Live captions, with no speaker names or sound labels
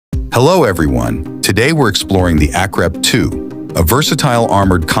Hello everyone, today we're exploring the Akrep 2, a versatile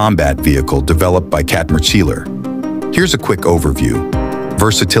armored combat vehicle developed by Katmerciler. Here's a quick overview.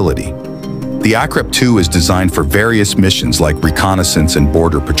 Versatility. The Akrep 2 is designed for various missions like reconnaissance and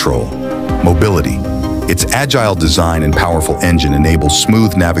border patrol. Mobility. Its agile design and powerful engine enables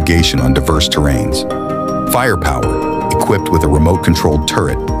smooth navigation on diverse terrains. Firepower. Equipped with a remote-controlled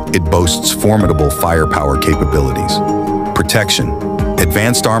turret, it boasts formidable firepower capabilities. Protection.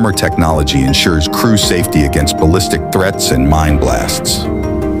 Advanced armor technology ensures crew safety against ballistic threats and mine blasts.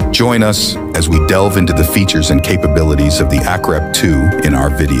 Join us as we delve into the features and capabilities of the Akrep 2 in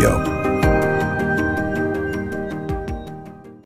our video.